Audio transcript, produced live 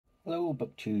Hello,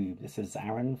 BookTube. This is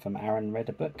Aaron from Aaron Read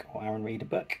a Book or Aaron Read a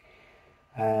Book.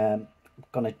 I'm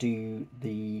gonna do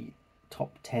the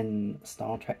top 10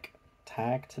 Star Trek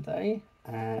tag today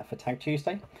for Tag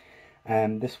Tuesday.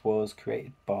 This was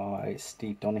created by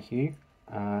Steve Donoghue.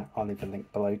 I'll leave a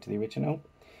link below to the original.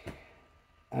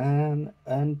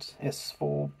 And it's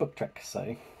for Book Trek,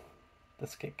 so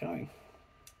let's get going.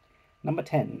 Number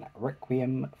 10,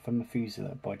 Requiem for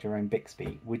Methuselah by Jerome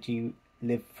Bixby. Would you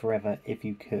live forever if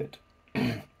you could?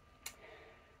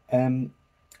 I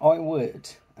would.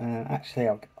 Actually,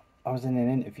 I was in an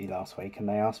interview last week and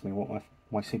they asked me what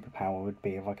my superpower would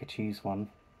be if I could choose one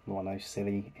of those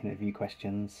silly interview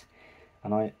questions.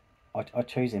 And I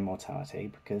chose immortality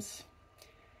because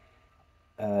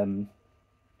I'm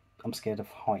scared of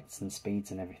heights and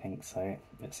speeds and everything, so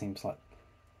it seems like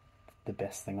the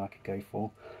best thing I could go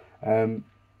for. I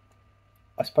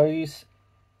suppose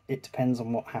it depends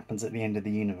on what happens at the end of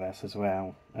the universe as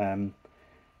well.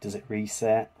 Does it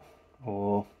reset,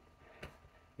 or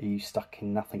are you stuck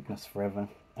in nothingness forever?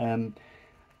 I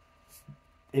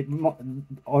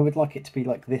would like it to be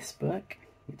like this book,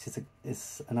 which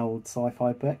is an old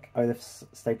sci-fi book, Oliver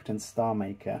Stapleton's Star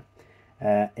Maker.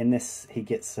 In this, he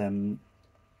gets sort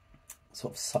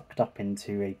of sucked up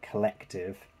into a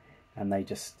collective, and they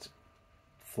just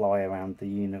fly around the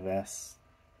universe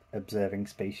observing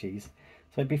species.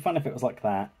 So it'd be fun if it was like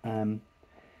that.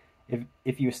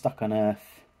 If you were stuck on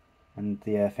Earth and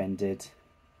the Earth ended,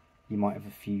 you might have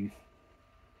a few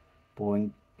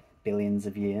boring billions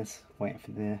of years waiting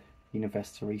for the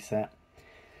universe to reset.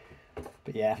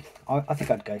 But yeah, I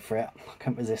think I'd go for it. I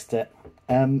can't resist it.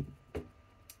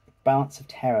 Balance of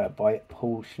Terror by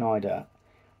Paul Schneider.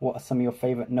 What are some of your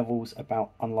favourite novels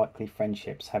about unlikely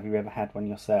friendships? Have you ever had one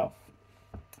yourself?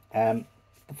 The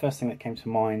first thing that came to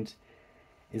mind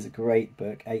is a great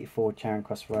book, 84 Charing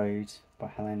Cross Road by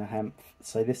Helena Hempf.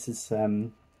 So this is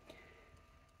a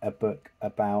book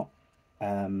about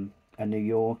a New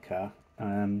Yorker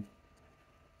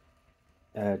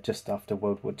just after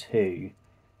World War II.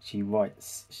 She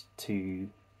writes to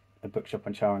a bookshop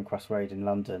on Charing Cross Road in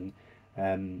London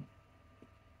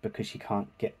because she can't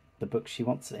get the book she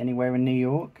wants anywhere in New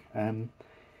York. I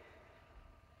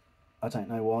don't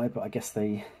know why, but I guess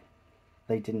they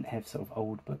didn't have sort of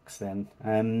old books then.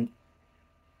 I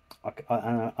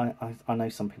know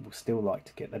some people still like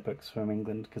to get their books from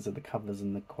England because of the covers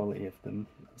and the quality of them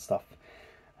and stuff.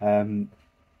 And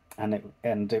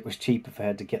it was cheaper for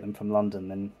her to get them from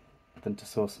London than to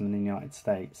source them in the United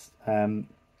States. And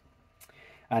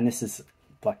this is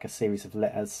like a series of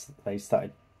letters.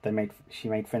 She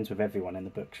made friends with everyone in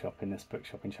this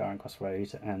bookshop in Charing Cross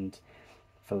Road, and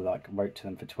wrote to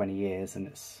them for 20 years. And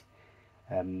it's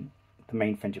the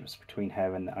main friendship was between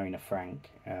her and the owner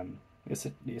Frank.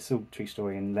 It's all true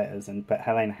story in letters, but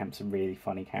Helena Hemp's a really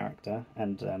funny character,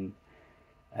 and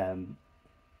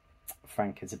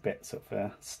Frank is a bit sort of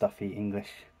a stuffy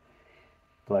English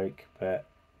bloke, but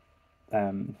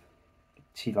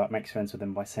she makes friends with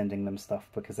them by sending them stuff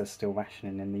because they're still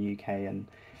rationing in the UK,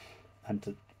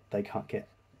 and they can't get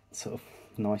sort of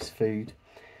nice food.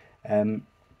 I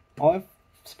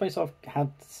suppose I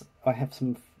have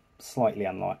some slightly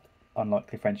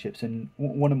unlikely friendships, and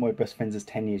one of my best friends is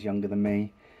 10 years younger than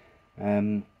me.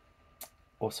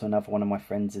 Also another one of my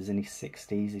friends is in his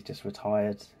 60s, he's just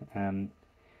retired,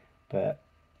 but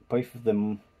both of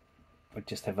them would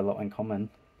just have a lot in common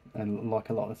and like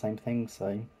a lot of the same things,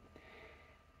 so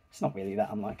it's not really that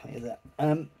unlikely, is it?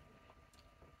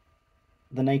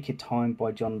 The Naked Time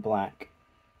by John Black.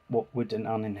 What would an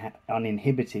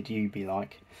uninhibited you be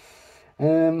like?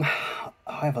 I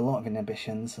have a lot of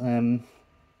inhibitions.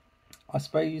 I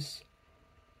suppose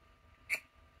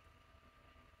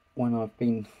when I've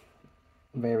been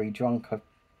very drunk, I've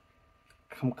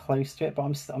come close to it, but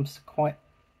I'm quite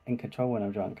in control when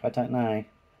I'm drunk. I don't know.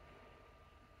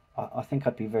 I think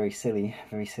I'd be very silly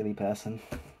person.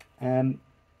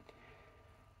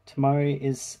 Tomorrow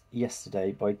is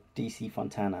Yesterday by DC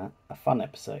Fontana. A fun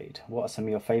episode. What are some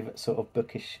of your favourite sorts of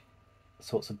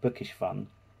bookish fun?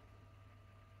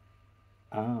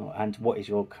 Oh, and what is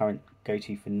your current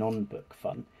go-to for non-book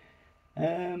fun?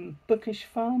 Bookish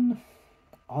fun?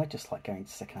 I just like going to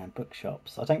second-hand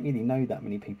bookshops. I don't really know that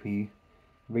many people who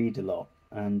read a lot,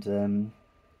 and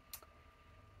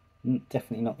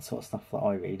definitely not the sort of stuff that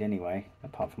I read anyway,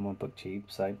 apart from on BookTube.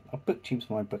 So BookTube's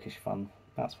my bookish fun.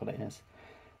 That's what it is.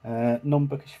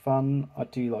 Non-bookish fun, I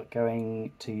do like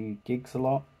going to gigs a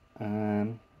lot.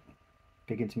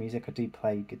 Big into music. I do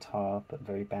play guitar, but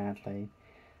very badly.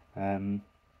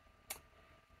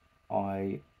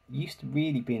 I used to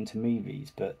really be into movies,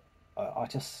 but I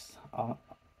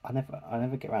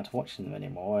never get around to watching them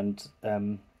anymore.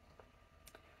 And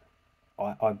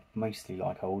I mostly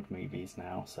like old movies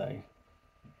now, so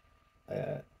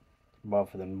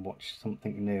rather than watch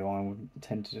something new, I would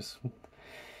tend to just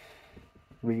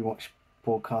rewatch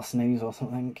broadcast news or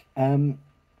something.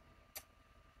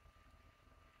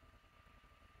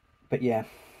 But yeah,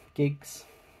 gigs,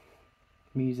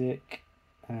 music.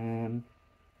 I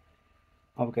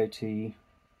would go to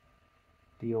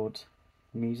the odd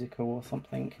musical or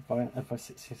something if I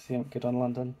see something good on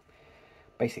London.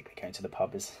 Basically, going to the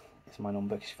pub is my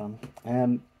non-bookish fun.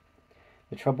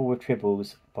 The Trouble with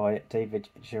Tribbles by David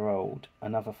Gerrold,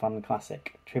 another fun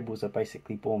classic. Tribbles are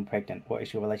basically born pregnant. What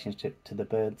is your relationship to the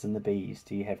birds and the bees?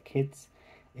 Do you have kids?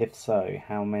 If so,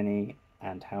 how many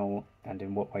and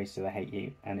in what ways do they hate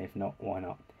you? And if not, why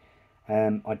not?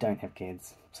 I don't have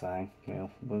kids, so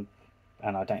we'll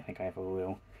and I don't think I ever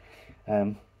will.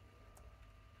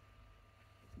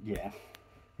 Yeah,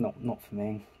 not for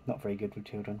me. Not very good with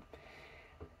children.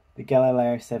 The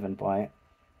Galileo 7 by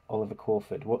Oliver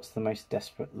Crawford. What's the most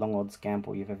desperate long odds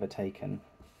gamble you've ever taken?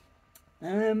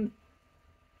 I've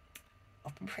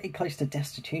been pretty close to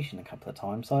destitution a couple of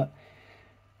times.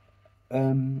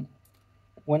 When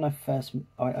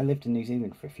I lived in New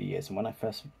Zealand for a few years, and when I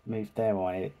first moved there,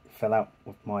 I fell out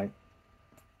with my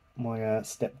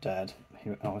stepdad.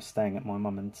 Who I was staying at my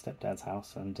mum and stepdad's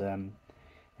house, and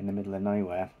in the middle of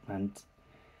nowhere, and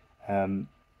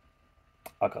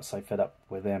I got so fed up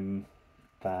with him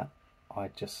that I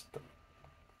just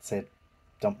said,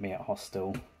 "Dump me at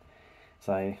hostel."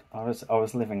 So I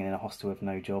was living in a hostel with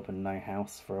no job and no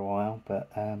house for a while, but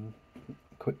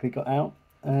quickly got out.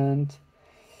 And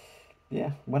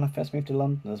yeah, when I first moved to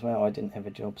London as well, I didn't have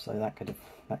a job, so that could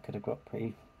have got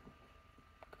pretty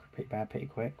bad pretty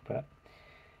quick. But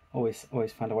always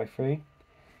found a way through.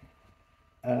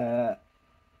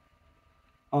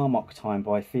 Armok Time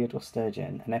by Theodore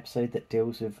Sturgeon, an episode that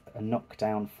deals with a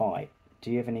knockdown fight.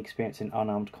 Do you have any experience in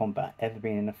unarmed combat? Ever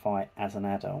been in a fight as an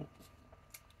adult?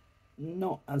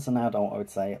 Not as an adult, I would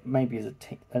say. Maybe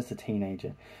as a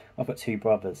teenager. I've got two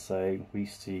brothers, so we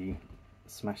used to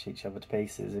smash each other to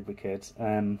pieces if we could.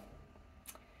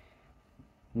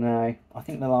 No, I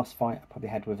think the last fight I probably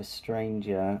had with a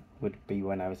stranger would be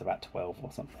when I was about 12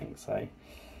 or something. So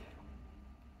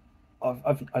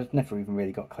I've never even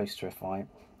really got close to a fight.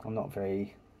 I'm not a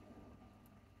very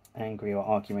angry or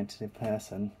argumentative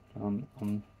person.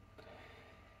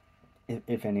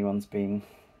 If anyone's being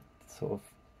sort of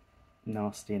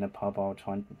nasty in a pub, I'll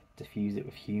try and diffuse it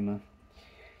with humour.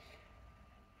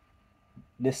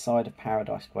 This Side of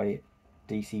Paradise by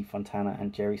DC Fontana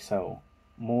and Jerry Soule.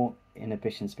 More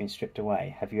inhibitions being stripped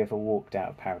away. Have you ever walked out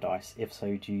of paradise? If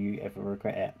so, do you ever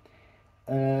regret it?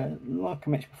 Like I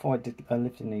mentioned before, I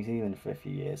lived in New Zealand for a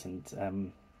few years,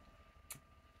 and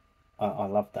I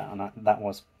loved that, and that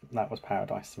was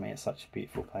paradise to me. It's such a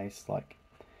beautiful place. Like,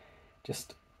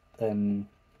 just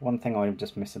one thing I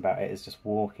just miss about it is just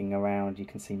walking around. You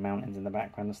can see mountains in the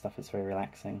background and stuff. It's very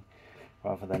relaxing,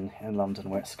 rather than in London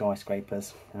where it's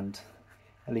skyscrapers. And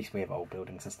at least we have old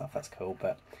buildings and stuff. That's cool.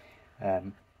 But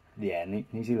yeah,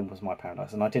 New Zealand was my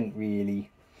paradise, and I didn't really,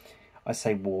 I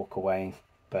say walk away,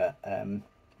 but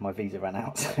my visa ran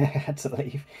out, so I had to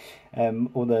leave.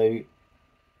 Although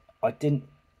I didn't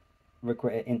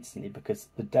regret it instantly, because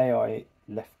the day I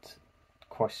left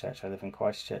Christchurch, I live in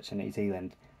Christchurch in New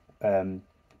Zealand,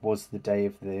 was the day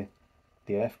of the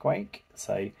earthquake.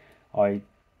 So I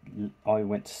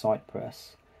went to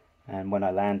Cyprus, and when I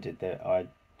landed there, I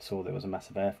saw there was a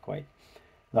massive earthquake.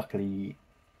 Luckily,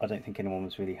 I don't think anyone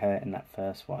was really hurt in that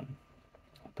first one,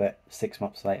 but 6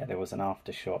 months later there was an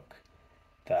aftershock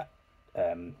that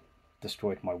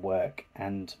destroyed my work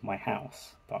and my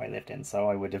house that I lived in, so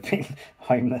I would have been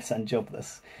homeless and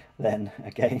jobless then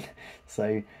again.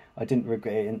 So I didn't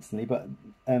regret it instantly, but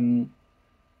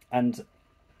and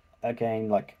again,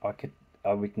 like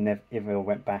I would never, if I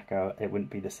went back, it wouldn't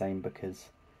be the same, because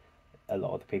a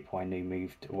lot of the people I knew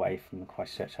moved away from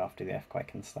Christchurch after the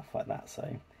earthquake and stuff like that.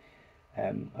 So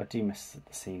I do miss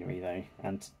the scenery though,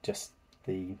 and just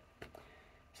the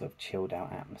sort of chilled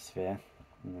out atmosphere.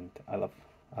 And I love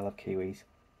Kiwis.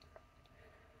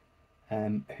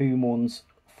 Who Mourns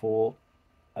for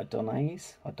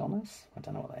Adonis? I don't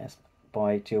know what that is.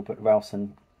 By Gilbert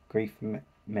Ralston. Grief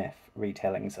myth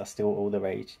retellings are still all the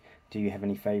rage. Do you have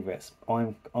any favourites?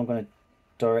 I'm going to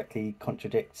directly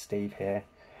contradict Steve here,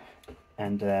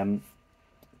 and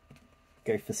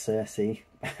go for Circe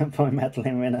by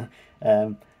Madeline Rinner.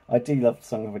 I do love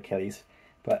Song of Achilles,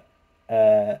 but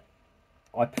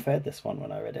I preferred this one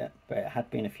when I read it, but it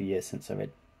had been a few years since I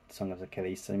read Song of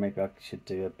Achilles, so maybe I should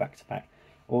do a back-to-back.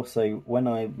 Also, when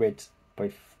I read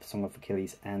both Song of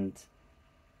Achilles and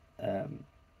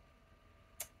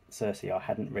Circe, I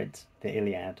hadn't read the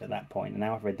Iliad at that point, and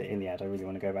now I've read the Iliad, I really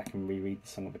want to go back and reread the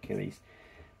Song of Achilles.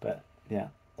 But yeah,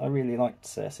 I really liked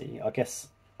Circe. I guess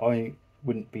I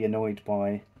wouldn't be annoyed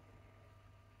by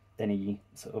any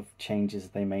sort of changes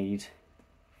they made,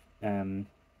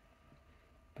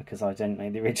 because I don't know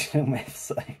the original myths.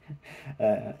 So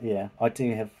yeah, I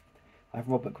have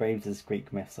Robert Graves's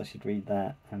Greek myths. I should read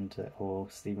that, and or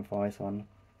Stephen Fry's one,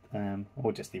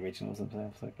 or just the originals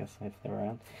themselves, I guess, if they're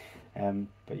around.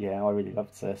 But yeah, I really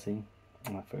loved Circe. I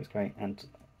thought it was great, and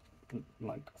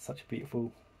like such a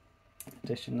beautiful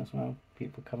edition as well,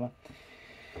 beautiful cover.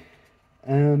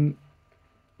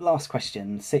 Last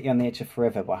question. City on the Edge of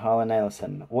Forever by Harlan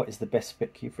Ellison. What is the best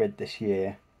book you've read this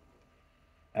year?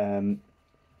 I'm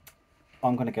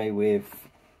going to go with,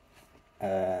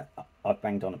 I've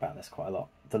banged on about this quite a lot,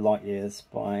 The Light Years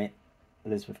by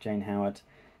Elizabeth Jane Howard.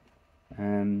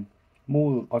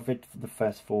 More, I've read the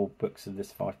first 4 books of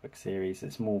this 5-book series.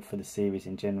 It's more for the series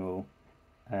in general.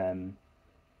 I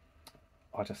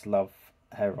just love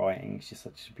her writing. She's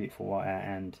such a beautiful writer,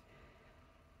 and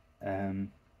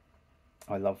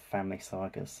I love family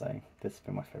sagas, so this has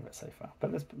been my favourite so far.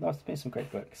 But there's been some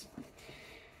great books.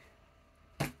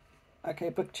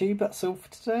 Okay, BookTube, that's all for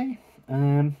today.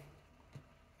 I'm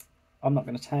not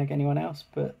going to tag anyone else,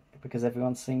 but because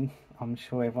I'm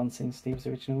sure everyone's seen Steve's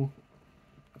original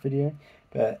video.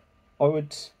 But I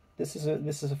would. This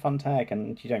is a fun tag,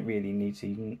 and you don't really need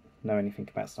to know anything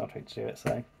about Star Trek to do it.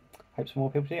 So, hope some more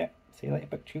people do it. See you later,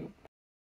 BookTube.